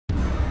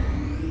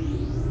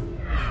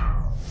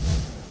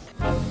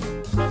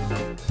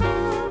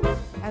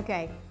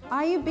Okay,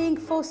 are you being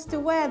forced to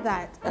wear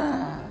that?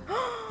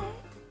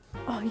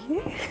 Are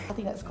you? I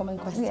think that's a common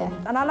question.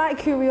 Yeah. And I like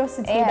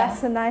curiosity,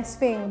 that's a nice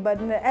thing, but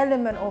the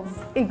element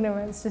of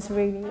ignorance just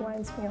really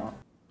winds me up.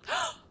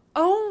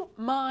 Oh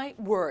my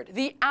word,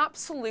 the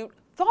absolute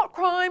thought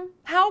crime.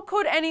 How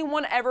could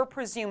anyone ever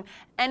presume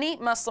any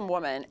Muslim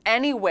woman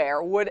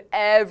anywhere would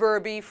ever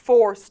be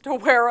forced to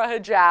wear a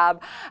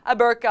hijab, a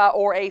burqa,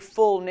 or a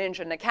full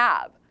ninja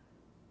niqab?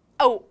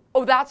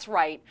 Oh, that's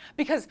right,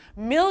 because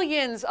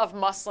millions of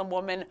Muslim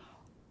women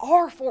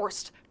are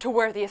forced to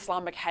wear the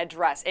Islamic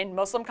headdress in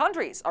Muslim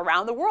countries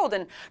around the world,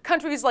 in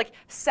countries like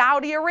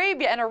Saudi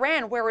Arabia and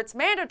Iran, where it's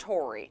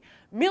mandatory.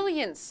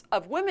 Millions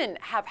of women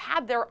have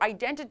had their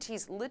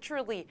identities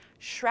literally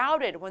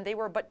shrouded when they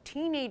were but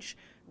teenage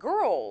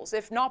girls,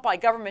 if not by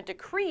government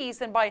decrees,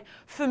 then by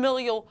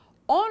familial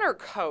honor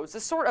codes, the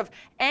sort of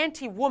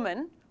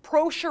anti-woman,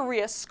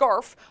 pro-Sharia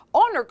scarf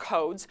honor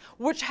codes,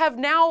 which have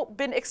now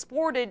been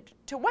exported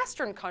to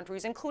Western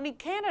countries, including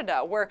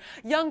Canada, where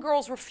young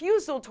girls'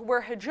 refusal to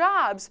wear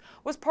hijabs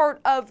was part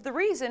of the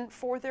reason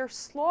for their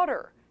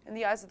slaughter in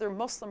the eyes of their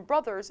Muslim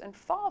brothers and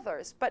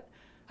fathers. But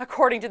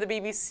according to the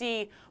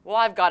BBC, well,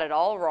 I've got it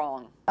all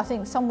wrong. I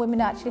think some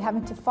women are actually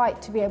having to fight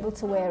to be able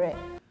to wear it.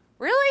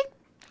 Really?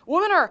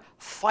 Women are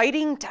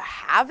fighting to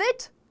have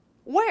it?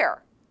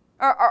 Where?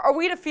 Are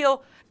we to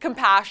feel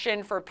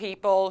compassion for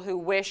people who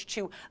wish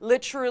to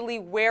literally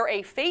wear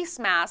a face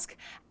mask,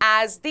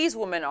 as these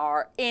women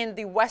are in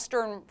the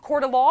Western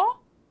court of law,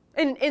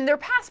 in their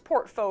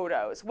passport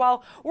photos,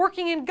 while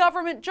working in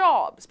government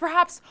jobs,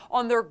 perhaps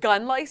on their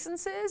gun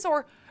licenses,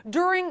 or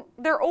during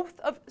their oath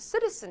of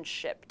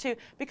citizenship to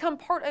become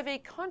part of a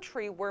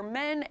country where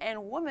men and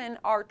women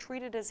are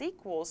treated as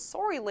equals?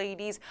 Sorry,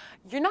 ladies,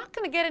 you're not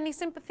going to get any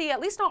sympathy, at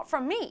least not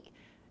from me.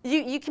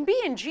 You can be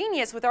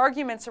ingenious with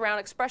arguments around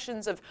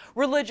expressions of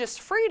religious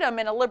freedom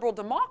in a liberal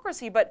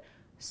democracy, but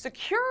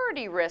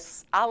security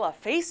risks a la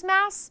face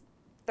masks,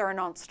 they're a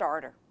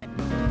non-starter. I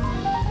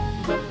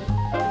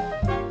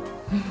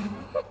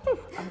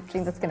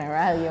think that's going to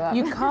rile you up.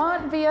 You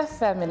can't be a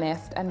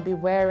feminist and be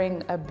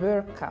wearing a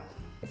burqa.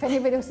 If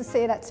anybody was to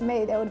say that to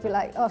me, they would be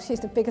like, oh, she's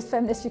the biggest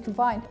feminist you can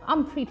find.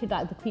 I'm treated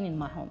like the queen in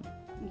my home.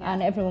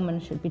 And every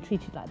woman should be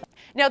treated like that.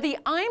 Now, the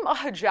I'm a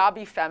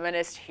hijabi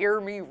feminist,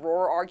 hear me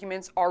roar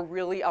arguments are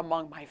really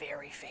among my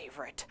very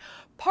favorite.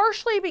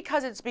 Partially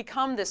because it's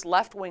become this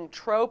left-wing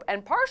trope,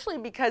 and partially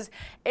because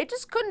it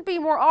just couldn't be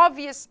more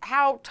obvious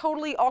how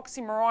totally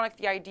oxymoronic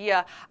the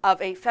idea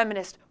of a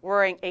feminist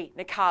wearing a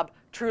niqab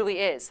truly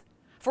is.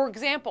 For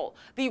example,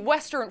 the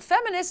Western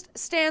feminist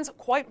stands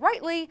quite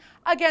rightly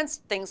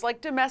against things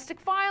like domestic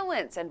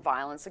violence and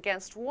violence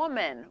against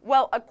women.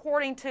 Well,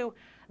 according to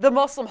the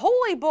Muslim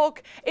holy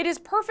book, it is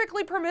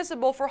perfectly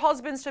permissible for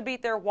husbands to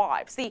beat their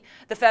wives. The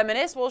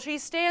feminist, well, she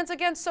stands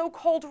against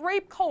so-called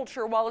rape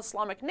culture, while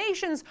Islamic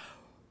nations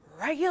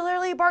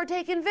regularly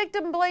partake in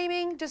victim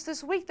blaming. Just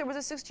this week, there was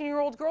a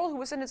 16-year-old girl who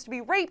was sentenced to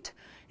be raped.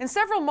 In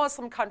several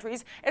Muslim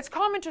countries, it's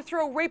common to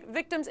throw rape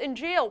victims in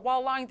jail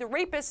while allowing the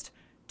rapist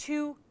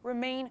to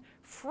remain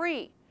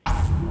free.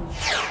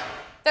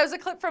 That was a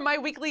clip from my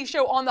weekly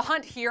show On the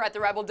Hunt here at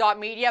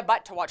therebel.media,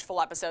 but to watch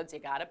full episodes, you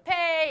gotta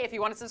pay. If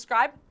you want to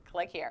subscribe,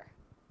 click here.